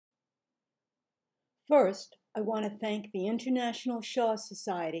First, I want to thank the International Shaw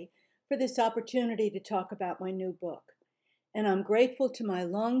Society for this opportunity to talk about my new book. And I'm grateful to my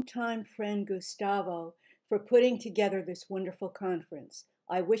longtime friend Gustavo for putting together this wonderful conference.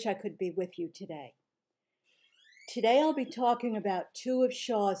 I wish I could be with you today. Today I'll be talking about two of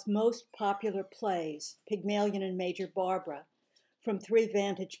Shaw's most popular plays, Pygmalion and Major Barbara, from three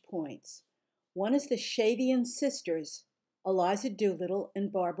vantage points. One is the Shavian Sisters, Eliza Doolittle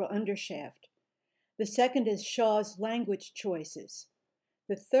and Barbara Undershaft. The second is Shaw's language choices.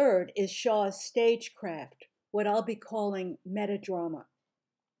 The third is Shaw's stagecraft, what I'll be calling metadrama.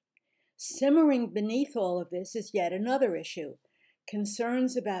 Simmering beneath all of this is yet another issue,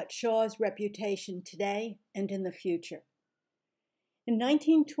 concerns about Shaw's reputation today and in the future. In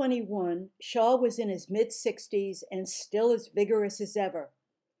 1921, Shaw was in his mid-60s and still as vigorous as ever.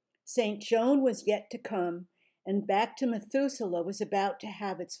 St. Joan was yet to come, and Back to Methuselah was about to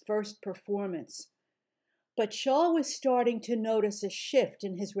have its first performance. But Shaw was starting to notice a shift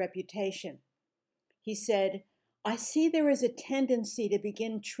in his reputation. He said, "I see there is a tendency to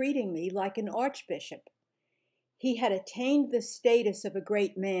begin treating me like an archbishop." He had attained the status of a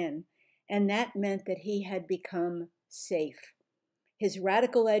great man, and that meant that he had become safe. His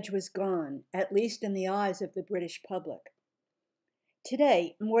radical edge was gone, at least in the eyes of the British public.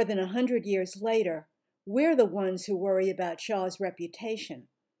 Today, more than 100 years later, we're the ones who worry about Shaw's reputation.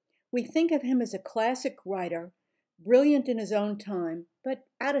 We think of him as a classic writer, brilliant in his own time, but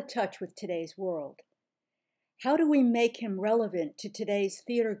out of touch with today's world. How do we make him relevant to today's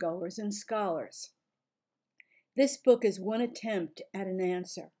theatergoers and scholars? This book is one attempt at an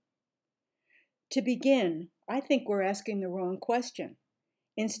answer. To begin, I think we're asking the wrong question.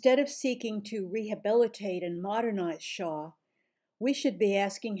 Instead of seeking to rehabilitate and modernize Shaw, we should be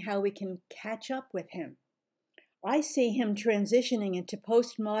asking how we can catch up with him. I see him transitioning into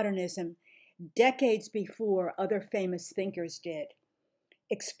postmodernism decades before other famous thinkers did.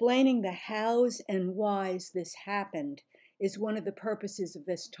 Explaining the hows and whys this happened is one of the purposes of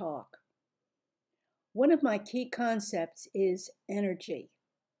this talk. One of my key concepts is energy.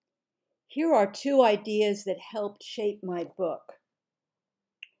 Here are two ideas that helped shape my book.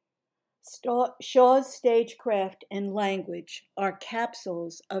 Shaw's stagecraft and language are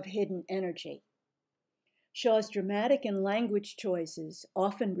capsules of hidden energy. Shaw's dramatic and language choices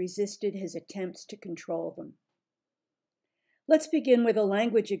often resisted his attempts to control them. Let's begin with a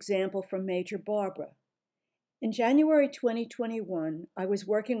language example from Major Barbara. In January 2021, I was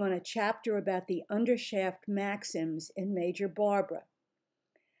working on a chapter about the Undershaft maxims in Major Barbara.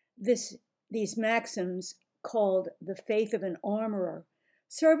 These maxims, called the faith of an armorer,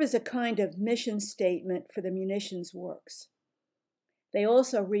 serve as a kind of mission statement for the munitions works. They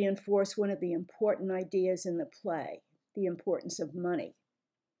also reinforce one of the important ideas in the play, the importance of money.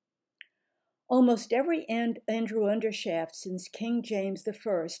 Almost every Andrew Undershaft since King James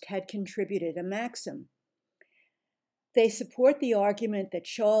I had contributed a maxim. They support the argument that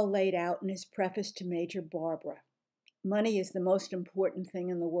Shaw laid out in his preface to Major Barbara. Money is the most important thing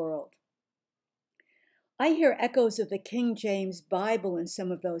in the world. I hear echoes of the King James Bible in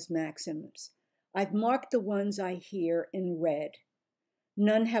some of those maxims. I've marked the ones I hear in red.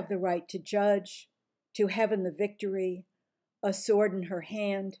 None have the right to judge, to heaven the victory, a sword in her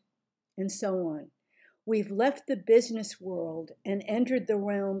hand, and so on. We've left the business world and entered the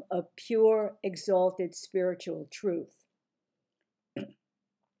realm of pure, exalted spiritual truth.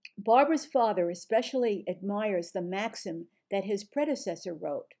 Barbara's father especially admires the maxim that his predecessor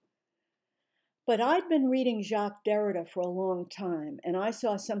wrote. But I'd been reading Jacques Derrida for a long time, and I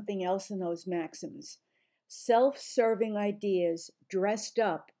saw something else in those maxims. Self-serving ideas dressed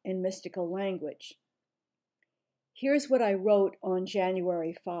up in mystical language. Here's what I wrote on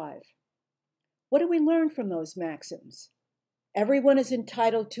January 5. What do we learn from those maxims? Everyone is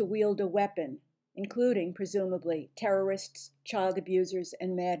entitled to wield a weapon, including, presumably, terrorists, child abusers,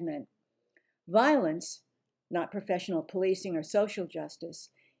 and madmen. Violence, not professional policing or social justice,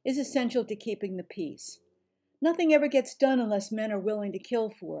 is essential to keeping the peace. Nothing ever gets done unless men are willing to kill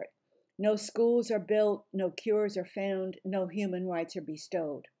for it. No schools are built, no cures are found, no human rights are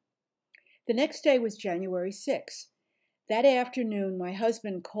bestowed. The next day was January 6. That afternoon, my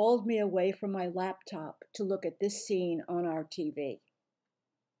husband called me away from my laptop to look at this scene on our TV.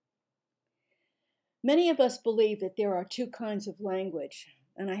 Many of us believe that there are two kinds of language,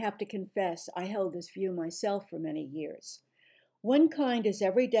 and I have to confess I held this view myself for many years. One kind is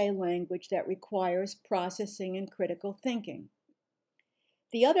everyday language that requires processing and critical thinking.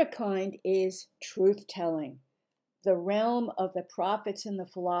 The other kind is truth-telling, the realm of the prophets and the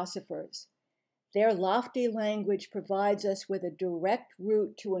philosophers. Their lofty language provides us with a direct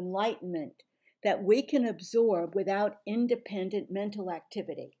route to enlightenment that we can absorb without independent mental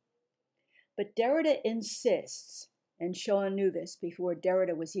activity. But Derrida insists, and Shaw knew this before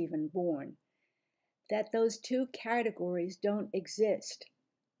Derrida was even born, that those two categories don't exist.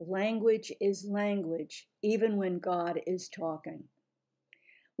 Language is language, even when God is talking.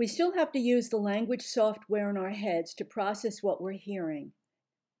 We still have to use the language software in our heads to process what we're hearing.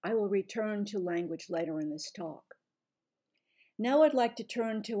 I will return to language later in this talk. Now I'd like to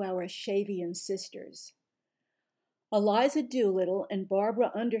turn to our Shavian sisters. Eliza Doolittle and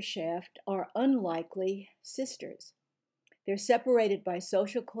Barbara Undershaft are unlikely sisters. They're separated by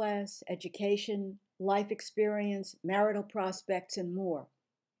social class, education, life experience, marital prospects, and more.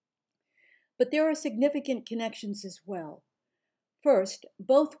 But there are significant connections as well. First,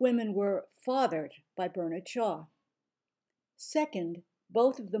 both women were fathered by Bernard Shaw. Second,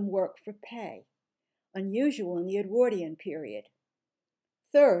 both of them work for pay, unusual in the Edwardian period.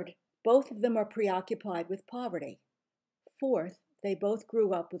 Third, both of them are preoccupied with poverty. Fourth, they both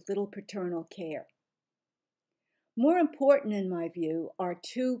grew up with little paternal care. More important, in my view, are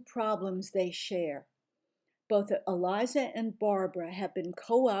two problems they share. Both Eliza and Barbara have been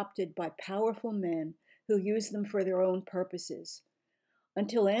co-opted by powerful men who use them for their own purposes.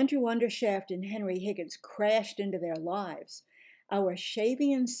 Until Andrew Undershaft and Henry Higgins crashed into their lives, our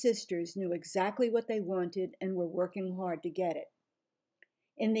Shavian sisters knew exactly what they wanted and were working hard to get it.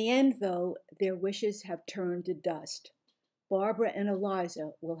 In the end, though, their wishes have turned to dust. Barbara and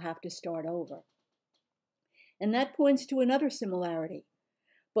Eliza will have to start over. And that points to another similarity.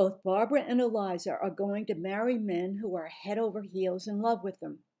 Both Barbara and Eliza are going to marry men who are head over heels in love with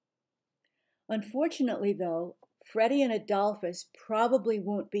them. Unfortunately, though, Freddie and Adolphus probably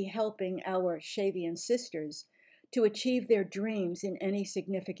won't be helping our Shavian sisters to achieve their dreams in any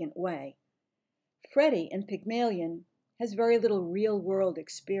significant way. Freddie in Pygmalion has very little real-world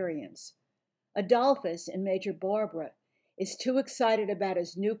experience. Adolphus in Major Barbara is too excited about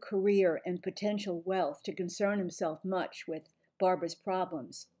his new career and potential wealth to concern himself much with Barbara's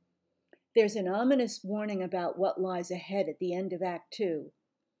problems. There's an ominous warning about what lies ahead at the end of Act 2.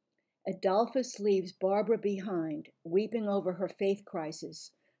 Adolphus leaves Barbara behind, weeping over her faith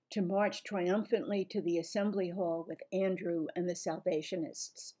crisis, to march triumphantly to the assembly hall with Andrew and the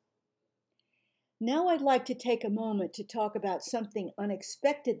Salvationists. Now I'd like to take a moment to talk about something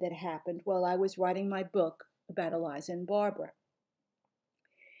unexpected that happened while I was writing my book about Eliza and Barbara.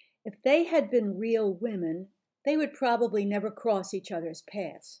 If they had been real women, they would probably never cross each other's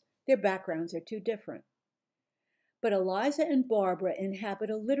paths. Their backgrounds are too different. But Eliza and Barbara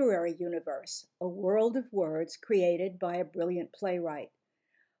inhabit a literary universe, a world of words created by a brilliant playwright.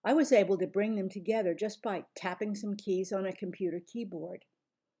 I was able to bring them together just by tapping some keys on a computer keyboard.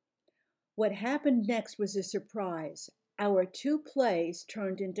 What happened next was a surprise. Our two plays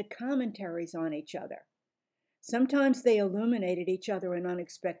turned into commentaries on each other. Sometimes they illuminated each other in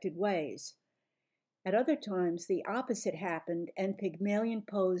unexpected ways. At other times, the opposite happened, and Pygmalion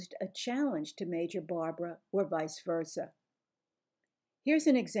posed a challenge to Major Barbara, or vice versa. Here's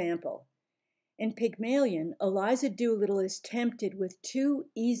an example. In Pygmalion, Eliza Doolittle is tempted with two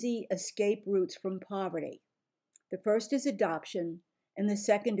easy escape routes from poverty. The first is adoption, and the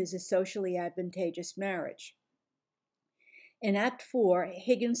second is a socially advantageous marriage. In Act 4,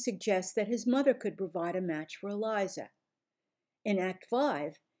 Higgins suggests that his mother could provide a match for Eliza. In Act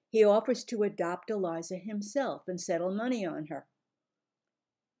 5, he offers to adopt Eliza himself and settle money on her.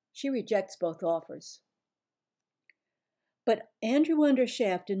 She rejects both offers. But Andrew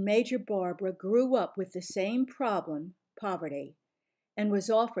Undershaft and Major Barbara grew up with the same problem, poverty, and was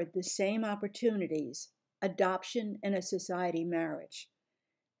offered the same opportunities, adoption and a society marriage.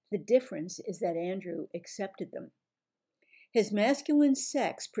 The difference is that Andrew accepted them. His masculine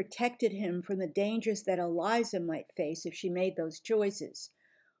sex protected him from the dangers that Eliza might face if she made those choices,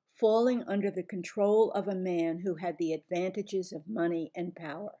 falling under the control of a man who had the advantages of money and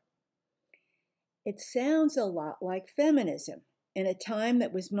power. It sounds a lot like feminism in a time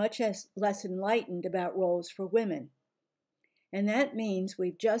that was much less enlightened about roles for women. And that means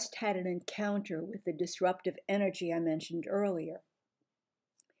we've just had an encounter with the disruptive energy I mentioned earlier.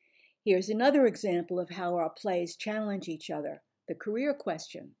 Here's another example of how our plays challenge each other, the career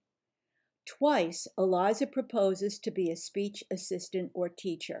question. Twice, Eliza proposes to be a speech assistant or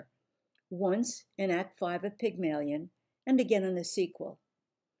teacher, once in Act 5 of Pygmalion, and again in the sequel.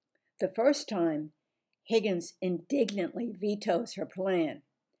 The first time, Higgins indignantly vetoes her plan.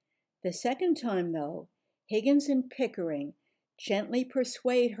 The second time, though, Higgins and Pickering gently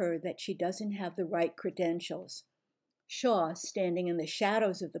persuade her that she doesn't have the right credentials. Shaw, standing in the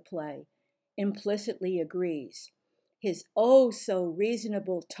shadows of the play, implicitly agrees. His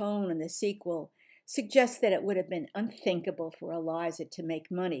oh-so-reasonable tone in the sequel suggests that it would have been unthinkable for Eliza to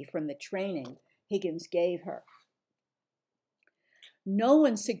make money from the training Higgins gave her. No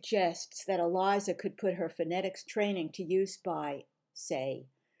one suggests that Eliza could put her phonetics training to use by, say,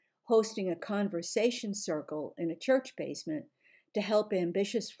 hosting a conversation circle in a church basement to help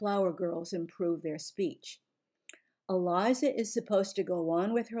ambitious flower girls improve their speech. Eliza is supposed to go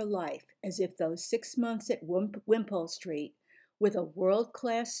on with her life as if those 6 months at Wimpole Street with a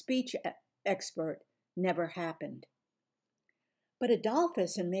world-class speech expert never happened. But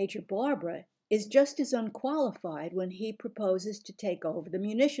Adolphus in Major Barbara is just as unqualified when he proposes to take over the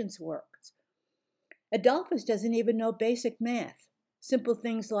munitions works. Adolphus doesn't even know basic math, simple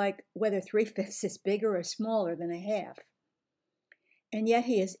things like whether 3/5 is bigger or smaller than a half. And yet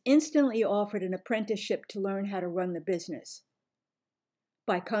he is instantly offered an apprenticeship to learn how to run the business.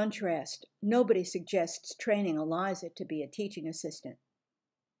 By contrast, nobody suggests training Eliza to be a teaching assistant.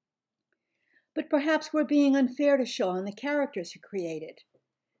 But perhaps we're being unfair to Shaw and the characters he created.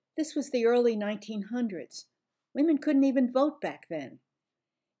 This was the early 1900s. Women couldn't even vote back then.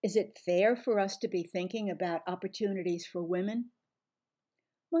 Is it fair for us to be thinking about opportunities for women?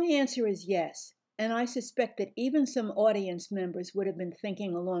 My answer is yes, and I suspect that even some audience members would have been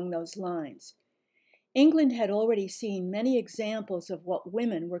thinking along those lines. England had already seen many examples of what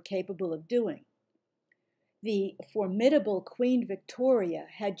women were capable of doing. The formidable Queen Victoria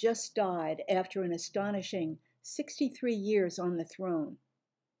had just died after an astonishing 63 years on the throne.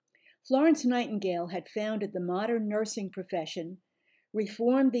 Florence Nightingale had founded the modern nursing profession,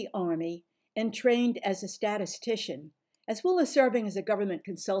 reformed the army, and trained as a statistician, as well as serving as a government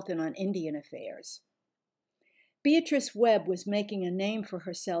consultant on Indian affairs. Beatrice Webb was making a name for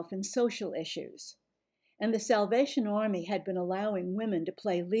herself in social issues, and the Salvation Army had been allowing women to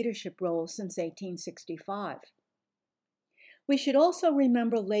play leadership roles since 1865. We should also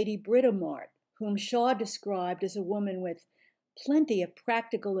remember Lady Britomart, whom Shaw described as a woman with plenty of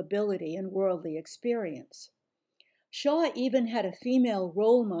practical ability and worldly experience. Shaw even had a female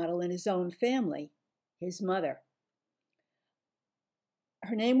role model in his own family, his mother.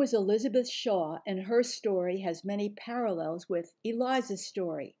 Her name was Elizabeth Shaw, and her story has many parallels with Eliza's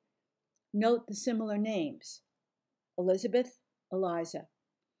story. Note the similar names: Elizabeth, Eliza.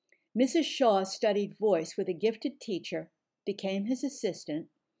 Mrs. Shaw studied voice with a gifted teacher, became his assistant,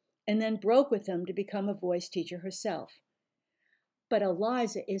 and then broke with him to become a voice teacher herself. But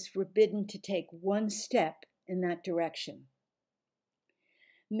Eliza is forbidden to take one step in that direction.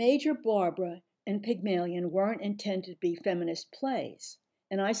 Major Barbara and Pygmalion weren't intended to be feminist plays,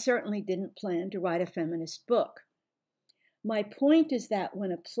 and I certainly didn't plan to write a feminist book. My point is that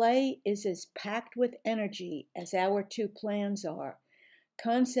when a play is as packed with energy as our two plans are,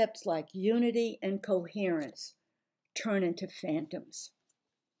 concepts like unity and coherence turn into phantoms.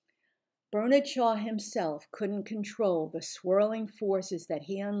 Bernard Shaw himself couldn't control the swirling forces that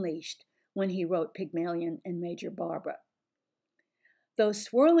he unleashed when he wrote Pygmalion and Major Barbara. Those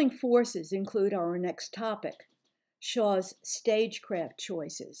swirling forces include our next topic, Shaw's stagecraft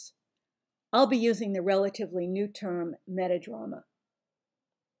choices. I'll be using the relatively new term metadrama.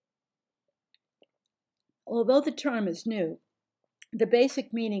 Although the term is new, the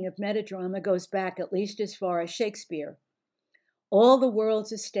basic meaning of metadrama goes back at least as far as Shakespeare. All the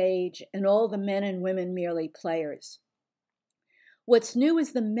world's a stage, and all the men and women merely players. What's new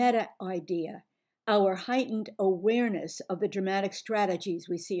is the meta idea, our heightened awareness of the dramatic strategies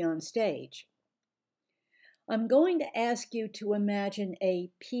we see on stage. I'm going to ask you to imagine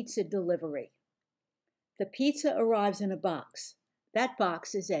a pizza delivery. The pizza arrives in a box. That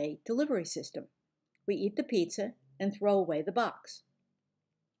box is a delivery system. We eat the pizza and throw away the box.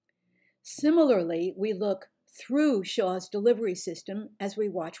 Similarly, we look through Shaw's delivery system as we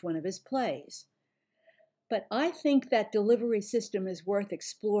watch one of his plays. But I think that delivery system is worth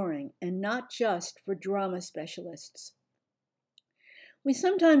exploring, and not just for drama specialists. We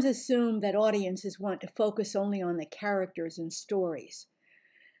sometimes assume that audiences want to focus only on the characters and stories.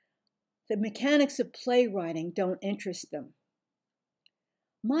 The mechanics of playwriting don't interest them.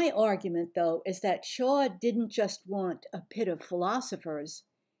 My argument, though, is that Shaw didn't just want a pit of philosophers,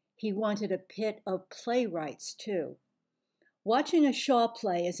 he wanted a pit of playwrights, too. Watching a Shaw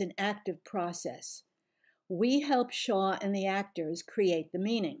play is an active process. We help Shaw and the actors create the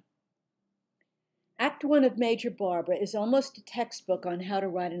meaning. Act 1 of Major Barbara is almost a textbook on how to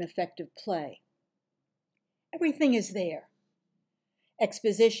write an effective play. Everything is there: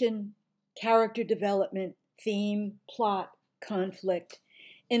 exposition, character development, theme, plot, conflict,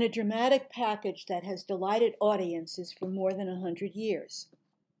 in a dramatic package that has delighted audiences for more than 100 years.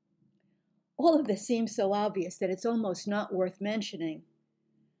 All of this seems so obvious that it's almost not worth mentioning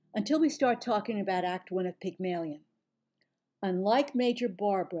until we start talking about Act 1 of Pygmalion. Unlike Major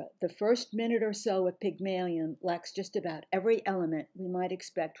Barbara, the first minute or so of Pygmalion lacks just about every element we might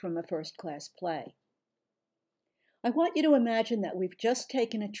expect from a first-class play. I want you to imagine that we've just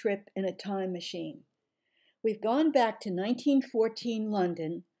taken a trip in a time machine. We've gone back to 1914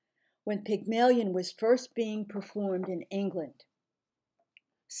 London, when Pygmalion was first being performed in England.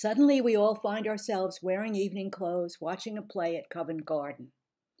 Suddenly, we all find ourselves wearing evening clothes, watching a play at Covent Garden.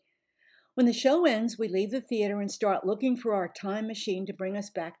 When the show ends, we leave the theater and start looking for our time machine to bring us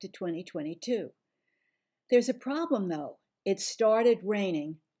back to 2022. There's a problem, though. It started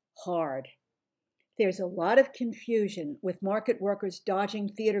raining hard. There's a lot of confusion, with market workers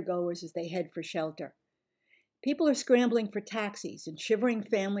dodging theatergoers as they head for shelter. People are scrambling for taxis, and shivering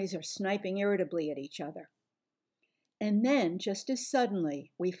families are sniping irritably at each other. And then, just as suddenly,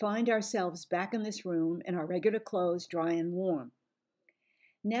 we find ourselves back in this room in our regular clothes, dry and warm.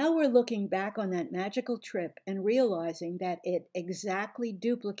 Now we're looking back on that magical trip and realizing that it exactly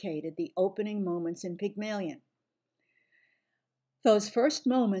duplicated the opening moments in Pygmalion. Those first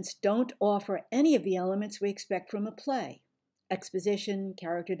moments don't offer any of the elements we expect from a play: exposition,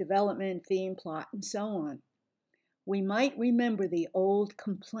 character development, theme, plot, and so on. We might remember the old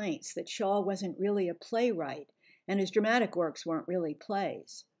complaints that Shaw wasn't really a playwright and his dramatic works weren't really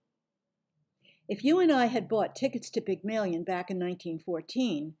plays. If you and I had bought tickets to Pygmalion back in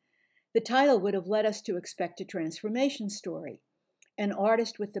 1914, the title would have led us to expect a transformation story, an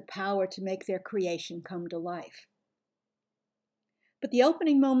artist with the power to make their creation come to life. But the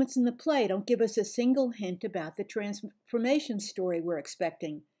opening moments in the play don't give us a single hint about the transformation story we're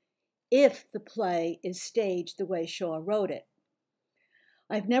expecting, if the play is staged the way Shaw wrote it.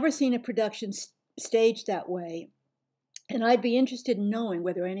 I've never seen a production staged that way, and I'd be interested in knowing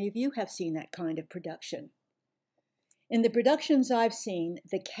whether any of you have seen that kind of production. In the productions I've seen,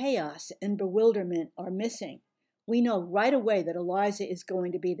 the chaos and bewilderment are missing. We know right away that Eliza is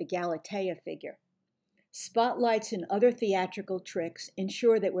going to be the Galatea figure. Spotlights and other theatrical tricks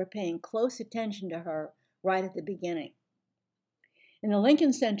ensure that we're paying close attention to her right at the beginning. In the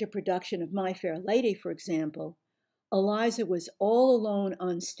Lincoln Center production of My Fair Lady, for example, Eliza was all alone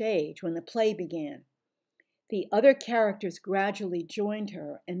on stage when the play began. The other characters gradually joined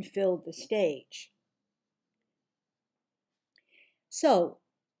her and filled the stage. So,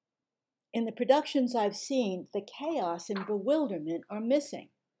 in the productions I've seen, the chaos and bewilderment are missing.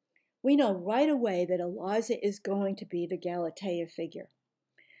 We know right away that Eliza is going to be the Galatea figure.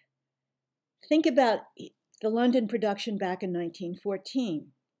 Think about the London production back in 1914.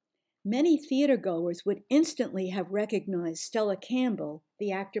 Many theatergoers would instantly have recognized Stella Campbell,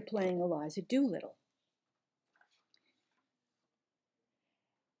 the actor playing Eliza Doolittle.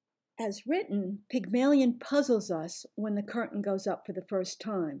 As written, Pygmalion puzzles us when the curtain goes up for the first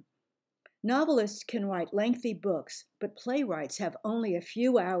time. Novelists can write lengthy books, but playwrights have only a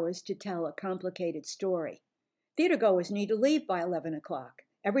few hours to tell a complicated story. Theatergoers need to leave by 11 o'clock.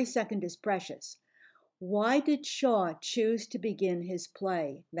 Every second is precious. Why did Shaw choose to begin his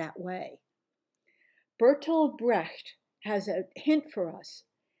play that way? Bertolt Brecht has a hint for us.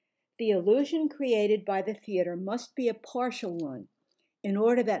 The illusion created by the theater must be a partial one, in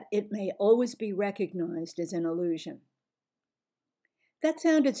order that it may always be recognized as an illusion. That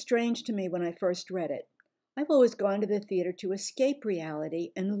sounded strange to me when I first read it. I've always gone to the theater to escape reality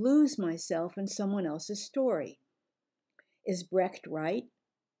and lose myself in someone else's story. Is Brecht right?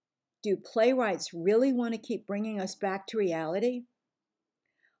 Do playwrights really want to keep bringing us back to reality?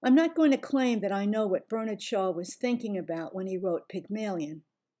 I'm not going to claim that I know what Bernard Shaw was thinking about when he wrote Pygmalion,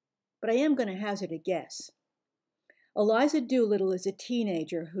 but I am going to hazard a guess. Eliza Doolittle is a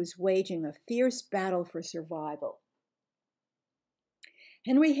teenager who's waging a fierce battle for survival.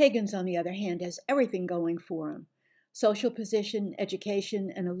 Henry Higgins, on the other hand, has everything going for him: social position,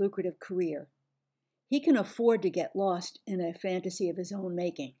 education, and a lucrative career. He can afford to get lost in a fantasy of his own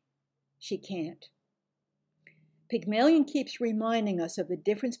making. She can't. Pygmalion keeps reminding us of the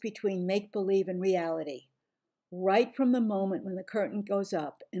difference between make-believe and reality, right from the moment when the curtain goes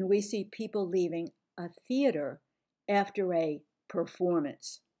up and we see people leaving a theater after a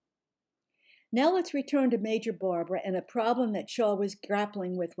performance. Now let's return to Major Barbara and a problem that Shaw was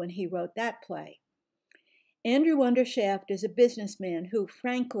grappling with when he wrote that play. Andrew Undershaft is a businessman who,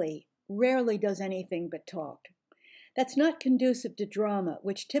 frankly, rarely does anything but talk. That's not conducive to drama,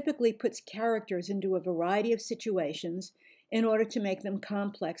 which typically puts characters into a variety of situations in order to make them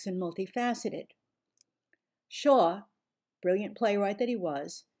complex and multifaceted. Shaw, brilliant playwright that he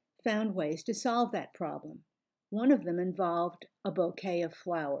was, found ways to solve that problem. One of them involved a bouquet of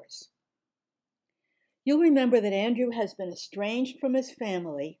flowers. You'll remember that Andrew has been estranged from his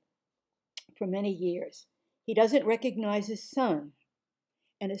family for many years. He doesn't recognize his son,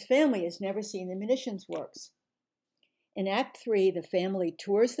 and his family has never seen the munitions works. In Act 3, the family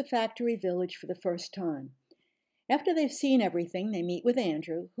tours the factory village for the first time. After they've seen everything, they meet with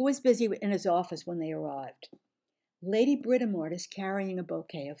Andrew, who was busy in his office when they arrived. Lady Britomart is carrying a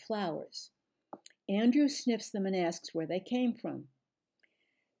bouquet of flowers. Andrew sniffs them and asks where they came from.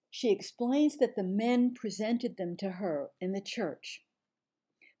 She explains that the men presented them to her in the church.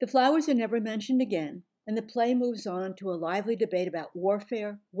 The flowers are never mentioned again, and the play moves on to a lively debate about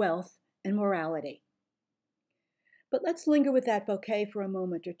warfare, wealth, and morality. But let's linger with that bouquet for a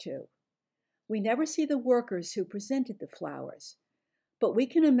moment or two. We never see the workers who presented the flowers, but we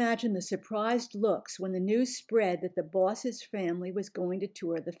can imagine the surprised looks when the news spread that the boss's family was going to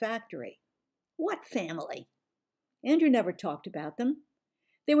tour the factory. What family? Andrew never talked about them.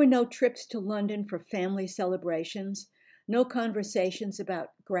 There were no trips to London for family celebrations, no conversations about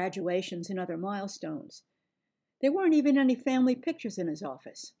graduations and other milestones. There weren't even any family pictures in his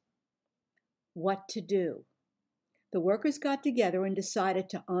office. What to do? The workers got together and decided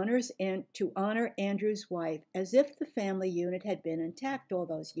to honor Andrew's wife as if the family unit had been intact all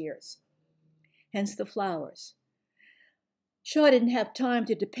those years. Hence the flowers. Shaw didn't have time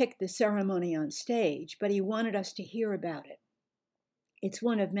to depict the ceremony on stage, but he wanted us to hear about it. It's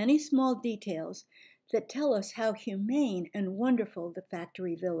one of many small details that tell us how humane and wonderful the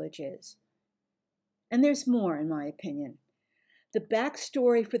factory village is. And there's more, in my opinion. The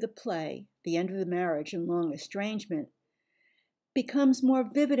backstory for the play, the end of the marriage and long estrangement, becomes more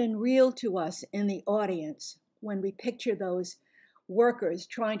vivid and real to us in the audience when we picture those workers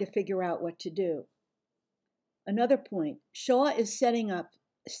trying to figure out what to do. Another point, Shaw is setting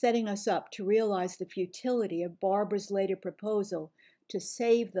us up to realize the futility of Barbara's later proposal to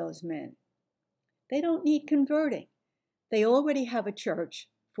save those men. They don't need converting. They already have a church,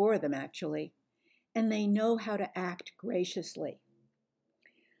 4 of them actually, and they know how to act graciously.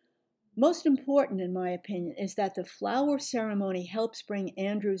 Most important, in my opinion, is that the flower ceremony helps bring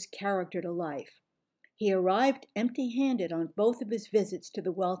Andrew's character to life. He arrived empty-handed on both of his visits to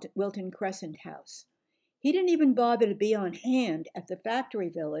the Wilton Crescent house. He didn't even bother to be on hand at the factory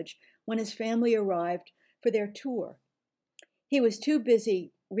village when his family arrived for their tour. He was too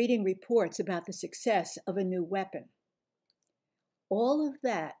busy reading reports about the success of a new weapon. All of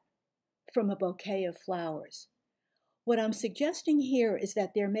that from a bouquet of flowers. What I'm suggesting here is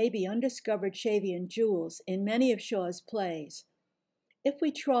that there may be undiscovered Shavian jewels in many of Shaw's plays. If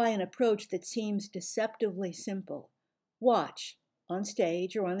we try an approach that seems deceptively simple, watch, on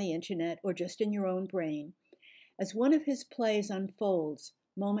stage or on the internet or just in your own brain, as one of his plays unfolds,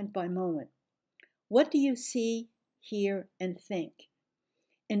 moment by moment. What do you see, hear, and think?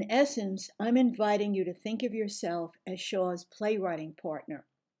 In essence, I'm inviting you to think of yourself as Shaw's playwriting partner.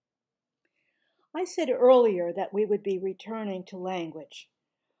 I said earlier that we would be returning to language.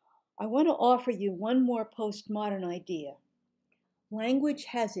 I want to offer you one more postmodern idea. Language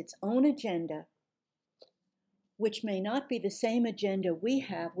has its own agenda, which may not be the same agenda we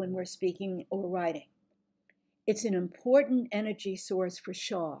have when we're speaking or writing. It's an important energy source for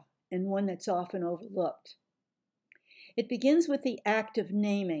Shaw, and one that's often overlooked. It begins with the act of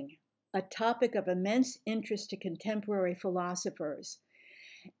naming, a topic of immense interest to contemporary philosophers,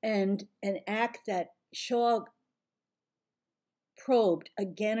 and an act that Shaw probed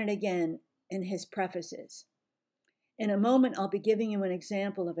again and again in his prefaces. In a moment, I'll be giving you an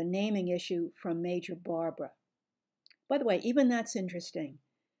example of a naming issue from Major Barbara. By the way, even that's interesting.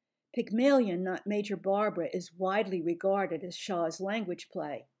 Pygmalion, not Major Barbara, is widely regarded as Shaw's language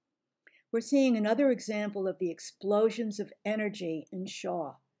play. We're seeing another example of the explosions of energy in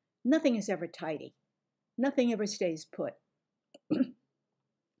Shaw. Nothing is ever tidy. Nothing ever stays put.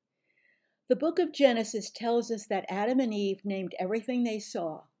 The book of Genesis tells us that Adam and Eve named everything they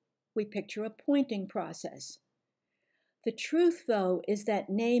saw. We picture a pointing process. The truth, though, is that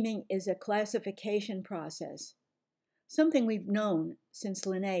naming is a classification process, something we've known since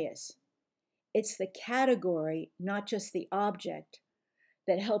Linnaeus. It's the category, not just the object,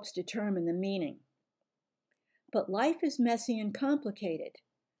 that helps determine the meaning. But life is messy and complicated.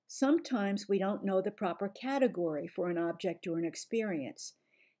 Sometimes we don't know the proper category for an object or an experience,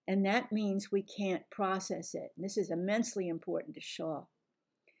 and that means we can't process it. This is immensely important to Shaw.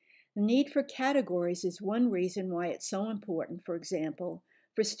 The need for categories is one reason why it's so important, for example,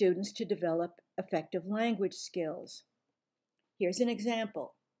 for students to develop effective language skills. Here's an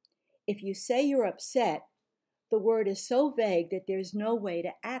example. If you say you're upset, the word is so vague that there's no way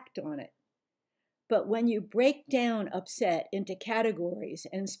to act on it. But when you break down upset into categories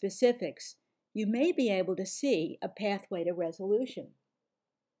and specifics, you may be able to see a pathway to resolution.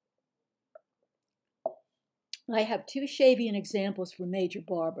 I have two Shavian examples for Major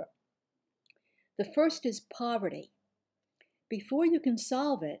Barbara. The first is poverty. Before you can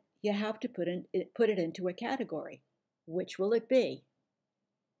solve it, you have to put it into a category. Which will it be?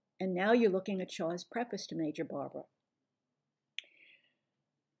 And now you're looking at Shaw's preface to Major Barbara.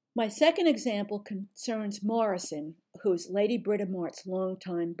 My second example concerns Morrison, who's Lady Britomart's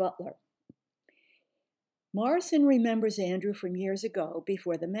longtime butler. Morrison remembers Andrew from years ago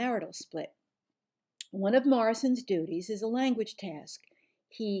before the marital split. One of Morrison's duties is a language task.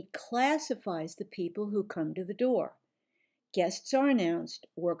 He classifies the people who come to the door. Guests are announced,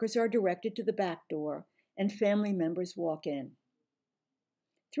 workers are directed to the back door, and family members walk in.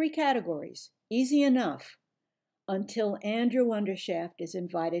 3 categories, easy enough, until Andrew Undershaft is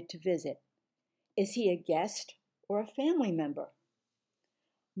invited to visit. Is he a guest or a family member?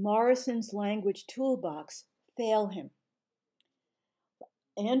 Morrison's language toolbox fail him.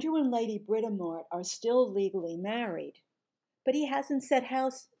 Andrew and Lady Britomart are still legally married, but he hasn't set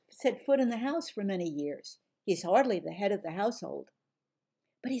foot in the house for many years. He's hardly the head of the household.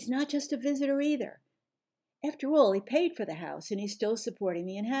 But he's not just a visitor either. After all, he paid for the house and he's still supporting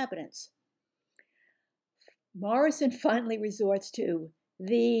the inhabitants. Morrison finally resorts to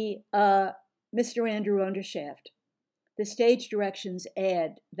the Mr. Andrew Undershaft. The stage directions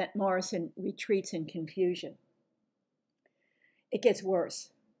add that Morrison retreats in confusion. It gets worse.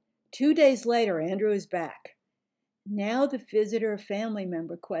 2 days later, Andrew is back. Now the visitor family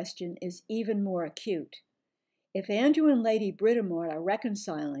member question is even more acute. If Andrew and Lady Britomart are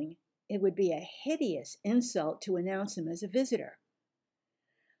reconciling, it would be a hideous insult to announce him as a visitor.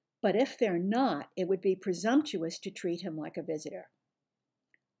 But if they're not, it would be presumptuous to treat him like a visitor.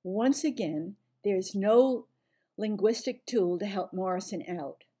 Once again, there's no linguistic tool to help Morrison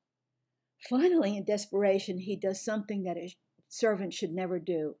out. Finally, in desperation, he does something that a servant should never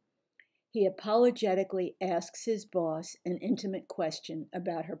do. He apologetically asks his boss an intimate question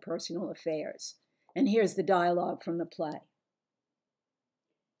about her personal affairs. And here's the dialogue from the play.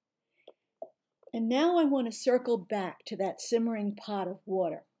 And now I want to circle back to that simmering pot of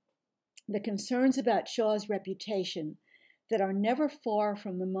water, the concerns about Shaw's reputation that are never far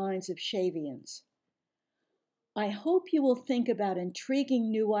from the minds of Shavians. I hope you will think about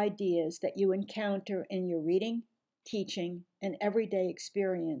intriguing new ideas that you encounter in your reading, teaching, and everyday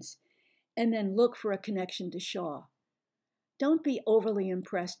experience, and then look for a connection to Shaw. Don't be overly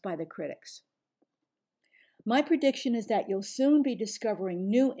impressed by the critics. My prediction is that you'll soon be discovering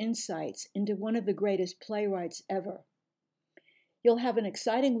new insights into one of the greatest playwrights ever. You'll have an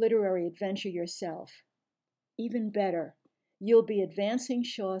exciting literary adventure yourself. Even better, you'll be advancing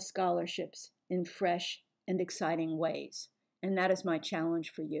Shaw scholarships in fresh and exciting ways. And that is my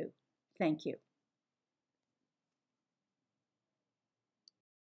challenge for you. Thank you.